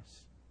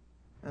Timaeus.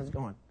 I was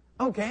going,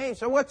 okay,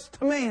 so what's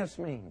Timaeus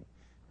mean?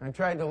 I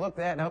tried to look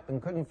that up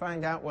and couldn't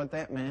find out what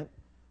that meant.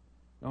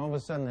 All of a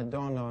sudden it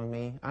dawned on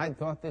me, I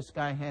thought this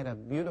guy had a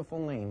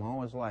beautiful name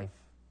all his life,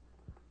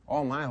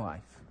 all my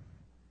life.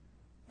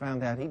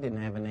 Found out he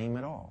didn't have a name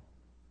at all.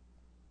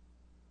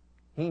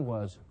 He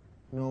was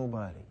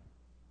nobody.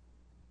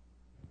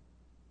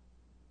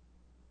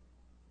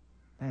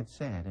 That's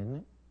sad, isn't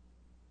it?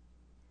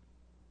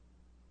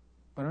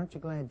 But aren't you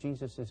glad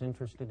Jesus is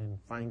interested in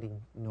finding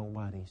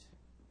nobodies?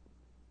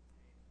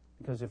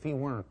 Because if he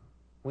weren't,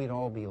 we'd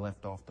all be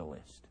left off the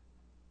list.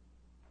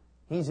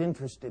 He's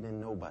interested in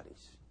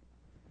nobodies.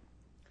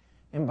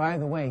 And by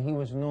the way, he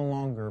was no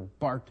longer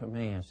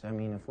Bartimaeus. I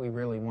mean, if we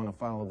really want to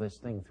follow this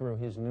thing through,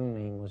 his new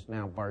name was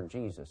now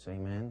Bar-Jesus.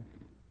 Amen?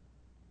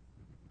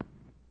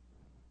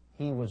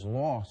 He was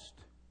lost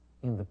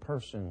in the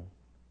person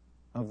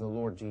of the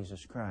Lord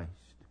Jesus Christ.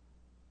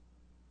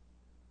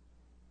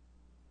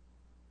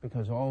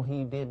 Because all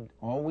he did,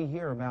 all we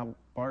hear about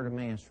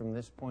Bartimaeus from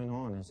this point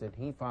on is that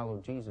he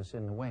followed Jesus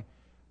in the way.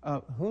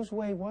 Whose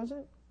way was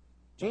it?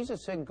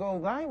 Jesus said, go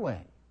thy way.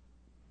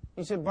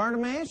 He said,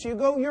 Bartimaeus, you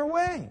go your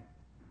way.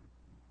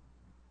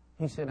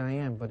 He said, I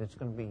am, but it's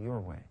going to be your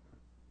way.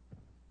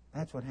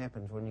 That's what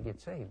happens when you get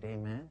saved,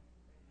 amen?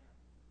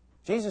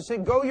 Jesus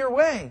said, go your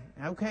way.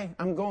 Okay,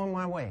 I'm going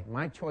my way.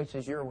 My choice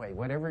is your way.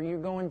 Whatever you're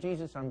going,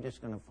 Jesus, I'm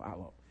just going to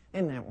follow.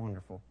 Isn't that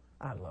wonderful?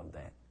 I love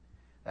that.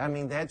 I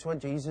mean, that's what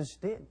Jesus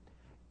did.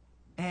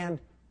 And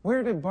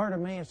where did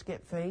Bartimaeus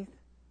get faith?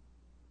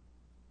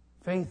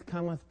 Faith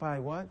cometh by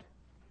what?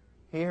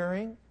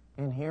 Hearing,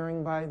 and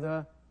hearing by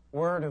the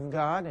Word of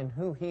God. And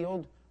who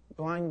healed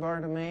blind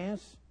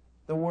Bartimaeus?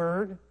 The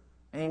Word.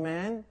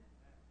 Amen.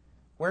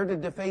 Where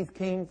did the faith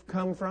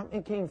come from?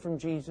 It came from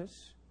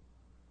Jesus.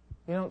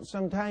 You know,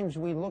 sometimes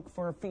we look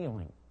for a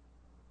feeling.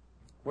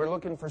 We're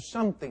looking for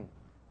something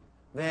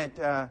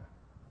that,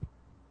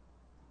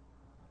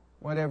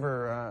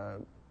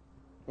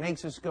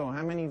 makes us go.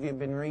 How many of you have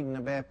been reading the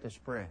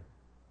Baptist Prayer?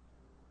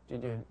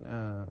 Did you,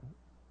 I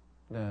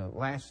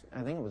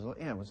think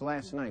it was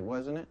last night,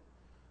 wasn't it?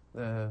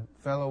 The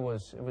fellow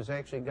it was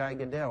actually Guy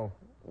Goodell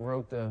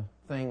wrote the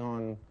thing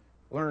on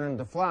learning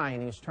to fly,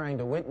 and he was trying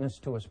to witness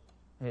to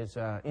his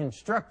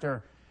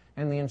instructor,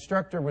 and the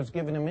instructor was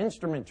giving him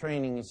instrument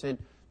training. He said,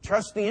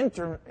 trust the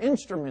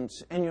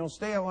instruments and you'll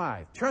stay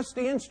alive. Trust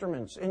the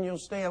instruments and you'll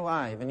stay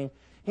alive. And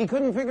he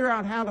couldn't figure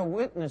out how to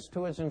witness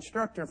to his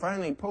instructor.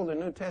 Finally, he pulled the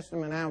New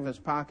Testament out of his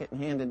pocket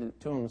and handed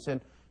it to him and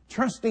said,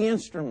 trust the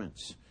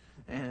instruments.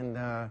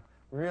 And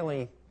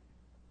really,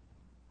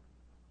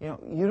 you know,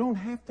 you don't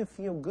have to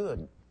feel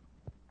good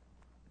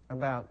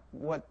about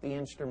what the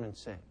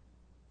instruments say.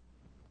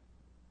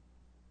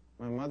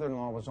 My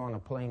mother-in-law was on a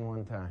plane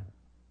one time,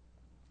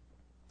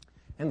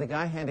 and the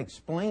guy had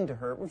explained to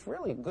her, it was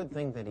really a good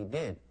thing that he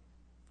did,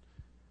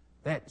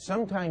 that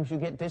sometimes you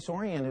get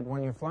disoriented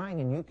when you're flying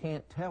and you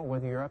can't tell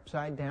whether you're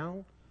upside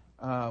down,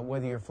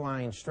 whether you're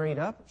flying straight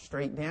up,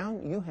 straight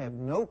down. You have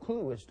no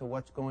clue as to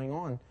what's going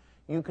on.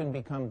 You can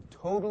become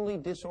totally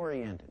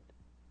disoriented.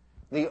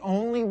 The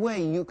only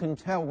way you can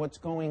tell what's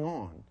going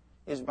on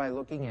is by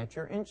looking at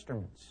your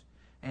instruments.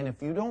 And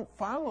if you don't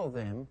follow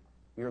them,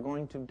 you're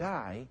going to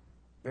die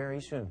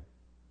very soon.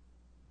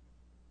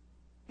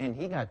 And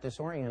he got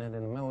disoriented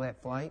in the middle of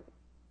that flight.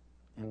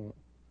 And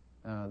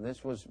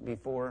this was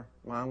before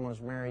Mom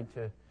was married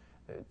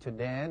to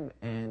Dad.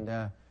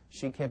 And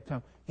she kept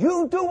telling,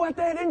 you do what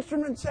that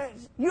instrument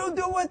says. You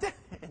do what that...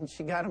 And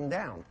she got him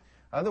down.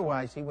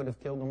 Otherwise, he would have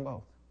killed them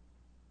both.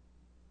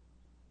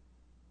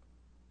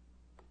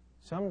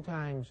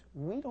 Sometimes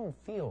we don't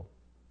feel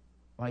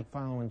like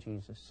following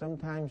Jesus.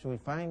 Sometimes we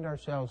find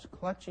ourselves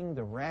clutching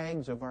the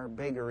rags of our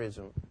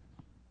beggarism,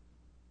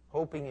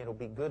 hoping it'll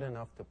be good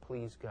enough to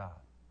please God.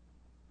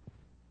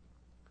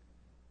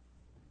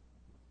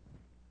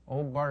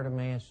 Old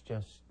Bartimaeus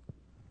just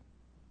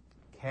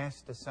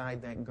cast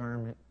aside that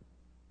garment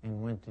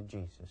and went to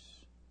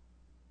Jesus.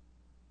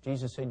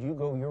 Jesus said, you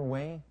go your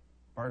way.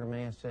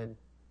 Bartimaeus said,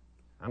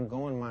 I'm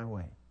going my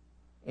way.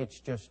 It's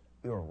just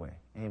your way.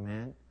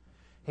 Amen.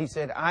 He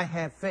said, I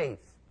have faith,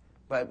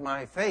 but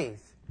my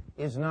faith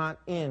is not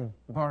in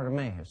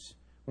Bartimaeus.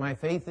 My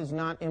faith is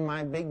not in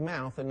my big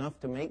mouth enough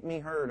to make me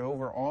heard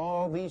over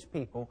all these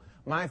people.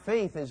 My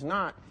faith is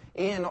not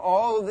in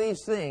all of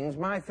these things.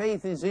 My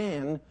faith is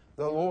in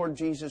the Lord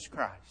Jesus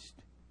Christ.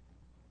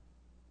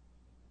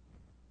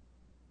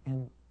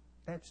 And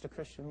that's the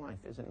Christian life,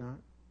 is it not?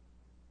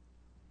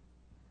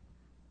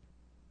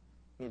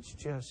 It's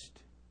just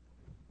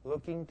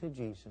looking to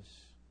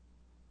Jesus,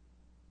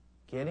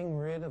 getting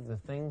rid of the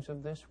things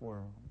of this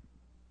world,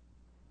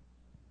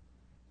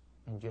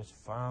 and just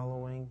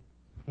following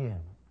Him.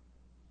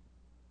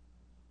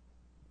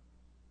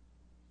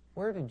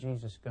 Where did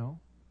Jesus go?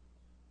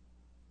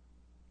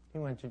 He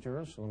went to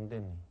Jerusalem,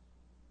 didn't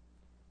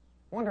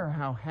he? Wonder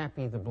how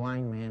happy the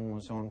blind man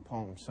was on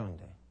Palm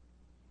Sunday,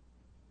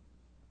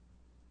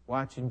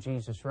 watching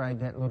Jesus ride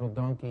that little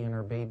donkey and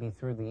her baby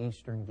through the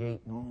eastern gate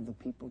and all the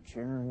people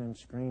cheering and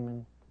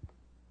screaming.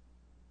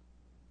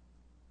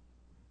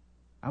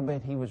 I'll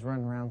bet he was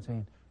running around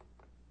saying,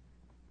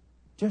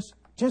 just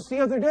the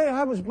other day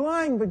I was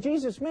blind, but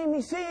Jesus made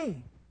me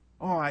see.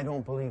 Oh, I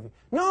don't believe it.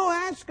 No,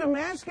 ask him.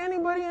 Ask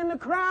anybody in the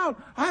crowd.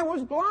 I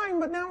was blind,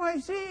 but now I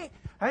see.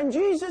 And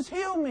Jesus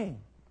healed me.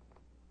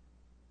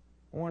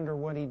 I wonder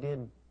what he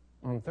did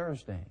on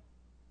Thursday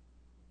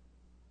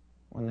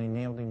when they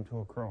nailed him to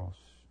a cross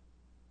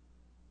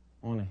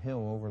on a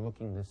hill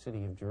overlooking the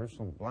city of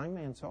Jerusalem. The blind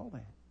man saw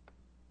that.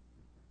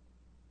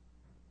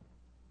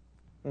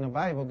 And the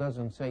Bible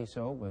doesn't say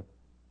so, but,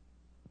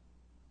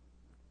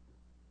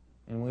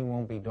 and we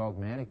won't be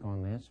dogmatic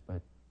on this,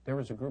 but there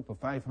was a group of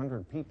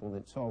 500 people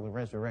that saw the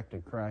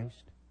resurrected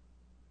Christ.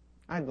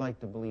 I'd like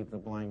to believe the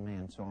blind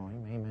man saw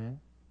him, amen?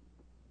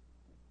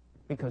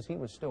 Because he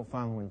was still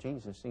following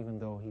Jesus, even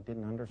though he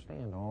didn't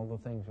understand all the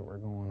things that were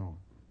going on.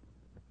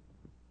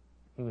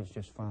 He was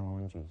just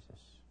following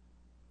Jesus.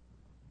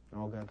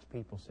 All God's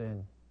people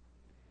said,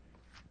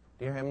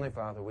 Dear Heavenly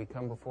Father, we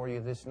come before you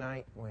this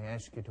night. We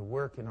ask you to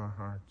work in our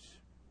hearts.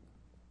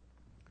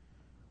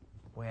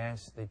 We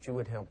ask that you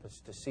would help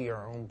us to see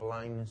our own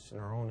blindness and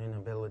our own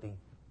inability.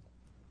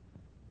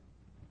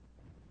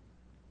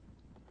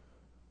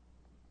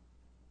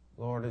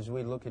 Lord, as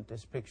we look at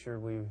this picture,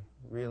 we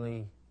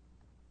really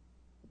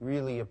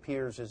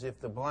appears as if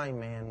the blind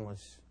man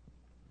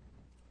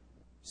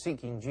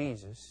seeking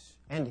Jesus,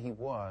 and he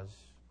was.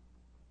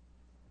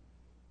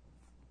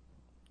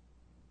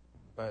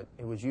 But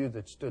it was you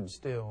that stood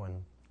still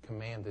and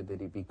commanded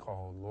that he be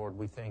called. Lord,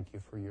 we thank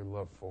you for your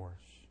love for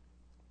us.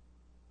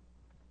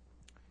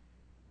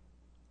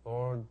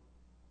 Lord,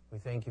 we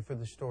thank you for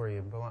the story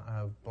of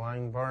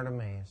blind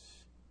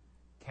Bartimaeus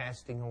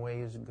casting away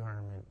his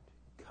garment,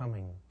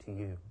 coming to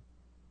you.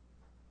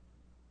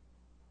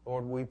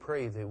 Lord, we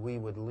pray that we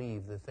would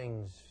leave the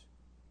things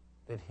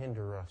that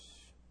hinder us,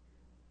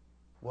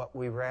 what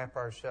we wrap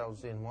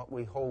ourselves in, what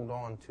we hold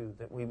on to,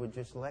 that we would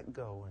just let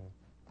go and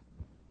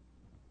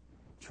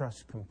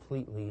trust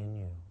completely in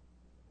you.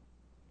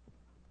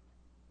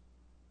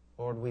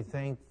 Lord,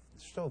 we're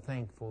so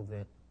thankful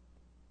that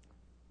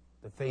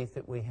the faith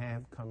that we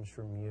have comes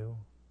from you,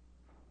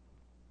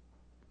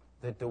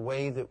 that the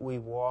way that we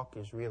walk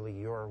is really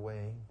your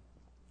way.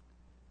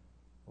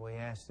 We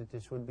ask that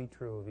this would be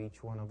true of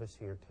each one of us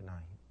here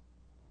tonight.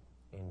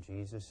 In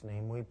Jesus'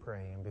 name we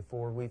pray. And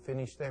before we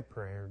finish that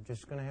prayer,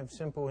 just going to have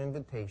simple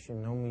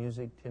invitation, no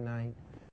music tonight.